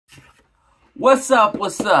What's up?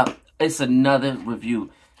 What's up? It's another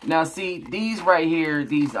review. Now, see, these right here,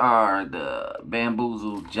 these are the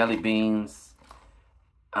bamboozled jelly beans.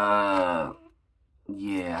 Yeah,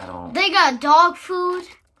 I don't... They got dog food.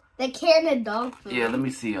 They canned dog food. Yeah, let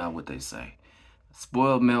me see what they say.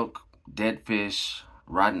 Spoiled milk, dead fish,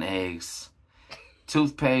 rotten eggs,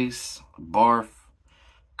 toothpaste, barf,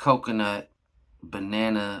 coconut,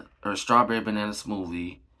 banana, or strawberry banana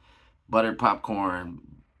smoothie, buttered popcorn,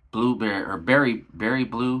 blueberry, or berry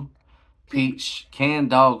blue, peach, canned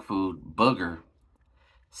dog food, booger,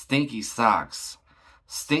 stinky socks,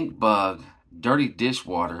 stink bug, dirty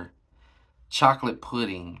dishwater, chocolate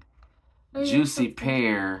pudding, juicy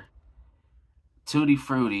pear, tutti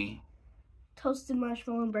frutti, toasted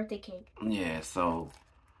marshmallow and birthday cake. Yeah, so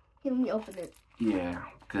Let me open it. Yeah,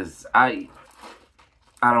 because I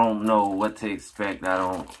don't know what to expect. I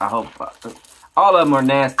hope all of them are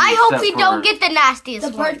nasty. I hope we don't get the nastiest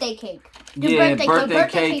The birthday cake. Yeah, birthday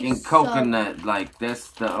cake and cake's coconut. Like,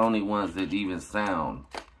 that's the only ones that even sound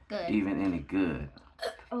good. even any good.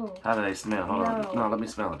 Oh. How do they smell? Hold on. No, let me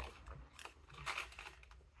smell it.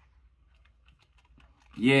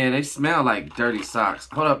 Yeah, they smell like dirty socks.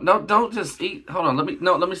 Hold up. No, don't just eat. Hold on.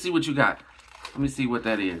 Let me see what you got. Let me see what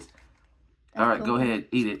that is. All right, go ahead.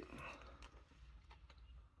 Eat it.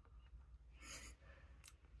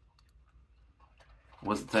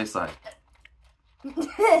 What's it taste like?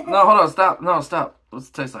 No, hold on. Stop. No, stop. What's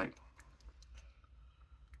it taste like?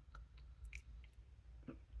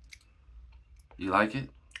 You like it?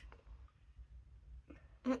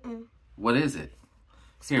 Mm-mm. What is it?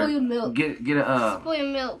 Here, Spoiled milk. Get a Spoiled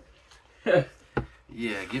milk.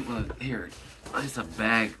 Yeah, get one. Here, it's a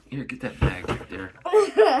bag. Here, get that bag right there.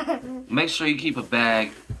 Make sure you keep a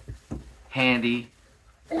bag handy.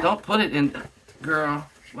 Don't put it in, girl.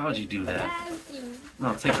 Why would you do that?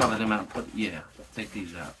 No, take all of them out. Take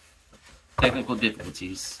these out. Technical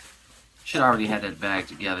difficulties. Should already had that bag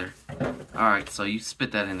together. All right, so you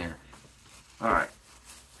spit that in there. All right.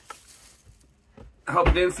 I hope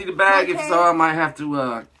you didn't see the bag. If so, I might have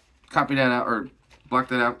to copy that out or block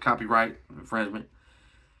that out. Copyright infringement.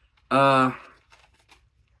 Your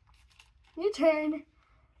turn.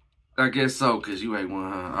 I guess so, because you ate one,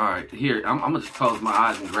 huh? All right, here, I'm going to just close my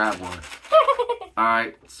eyes and grab one. All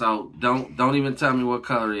right, so don't even tell me what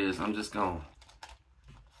color it is. I'm just going.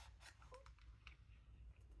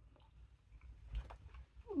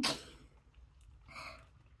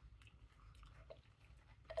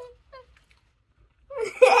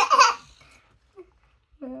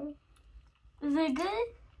 Is it good?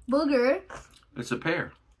 Booger. It's a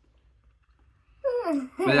pear.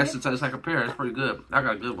 It actually tastes like a pear. It's pretty good. I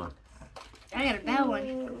got a good one. I got a bad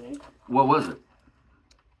one. What was it?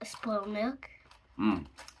 A spoiled milk. Mm.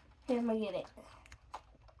 Here, I'm gonna get it.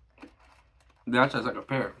 That tastes like a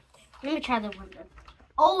pear. Let me try the one then.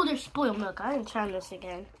 Oh, there's spoiled milk. I ain't trying this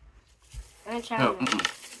again. I ain't trying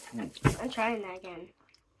that. I'm trying that again.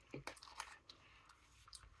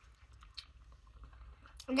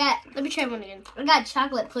 Let me try one again. I got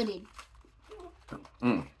chocolate pudding.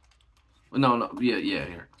 Mm. No, yeah,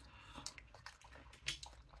 here.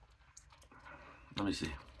 Let me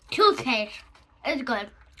see. Toothpaste. It's good.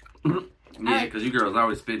 Yeah, because you girls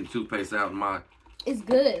always spitting toothpaste out in my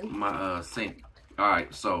good. Sink. All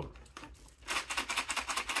right, so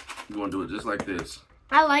you want to do it just like this.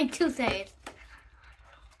 I like toothpaste.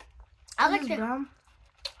 I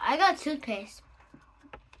got toothpaste.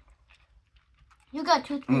 You got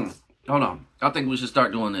toothpaste. Hold on. I think we should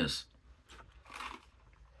start doing this.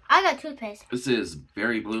 I got toothpaste. This is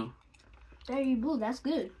berry blue. Berry blue, that's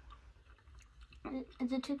good.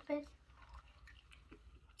 Is it toothpaste?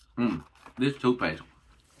 This toothpaste.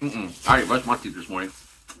 I already brushed my teeth this morning.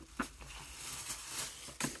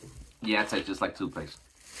 Yeah, it tastes just like toothpaste.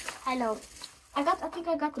 I know. I think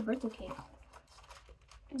I got the birthday cake.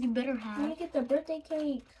 You better have. Let me get the birthday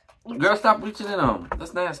cake. Girl, stop reaching in on.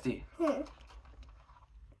 That's nasty.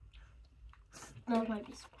 No, it might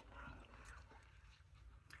be.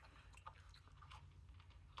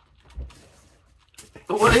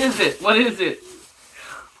 What is it? What is it?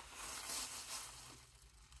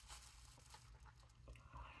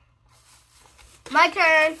 My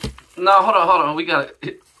turn. No, hold on. We got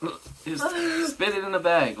it. Spit it in the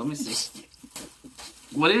bag. Let me see.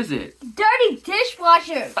 What is it? Dirty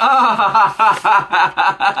dishwasher.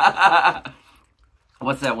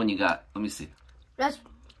 What's that one you got? Let me see. That's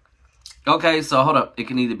Okay, so hold up. It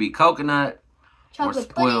can either be coconut or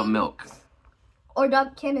spoiled pudding. milk. Or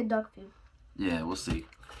canned dog food. Yeah, we'll see.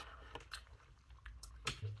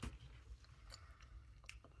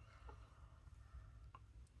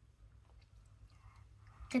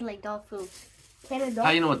 Tastes like dog food. can of dog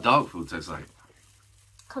How you know what dog food tastes like?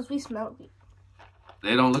 Because we smelled it.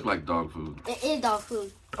 They don't look like dog food. It is dog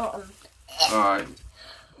food. Alright.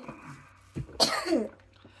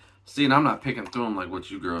 See, and I'm not picking through them like what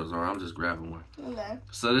you girls are. I'm just grabbing one. Okay.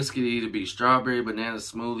 So this could either be strawberry, banana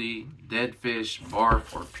smoothie, dead fish,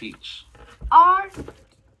 barf, or peach.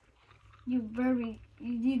 You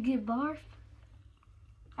get barf?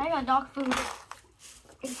 I got dog food.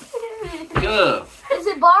 Ugh. Is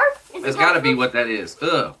it barf? It's gotta be what that is.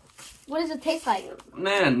 Ugh. What does it taste like?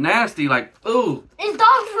 Man, nasty. Like, ooh. It's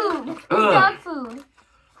dog food. It's dog food.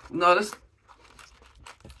 No, this.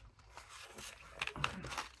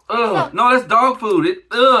 Ugh. No, that's dog food.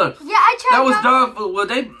 Ugh. Yeah, I tried. That was dog food. Well,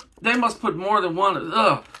 they must put more than one.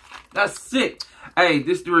 Ugh. That's sick. Hey,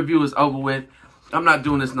 this review is over with. I'm not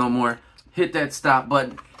doing this no more. Hit that stop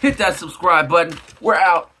button. Hit that subscribe button. We're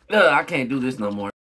out. Ugh, I can't do this no more.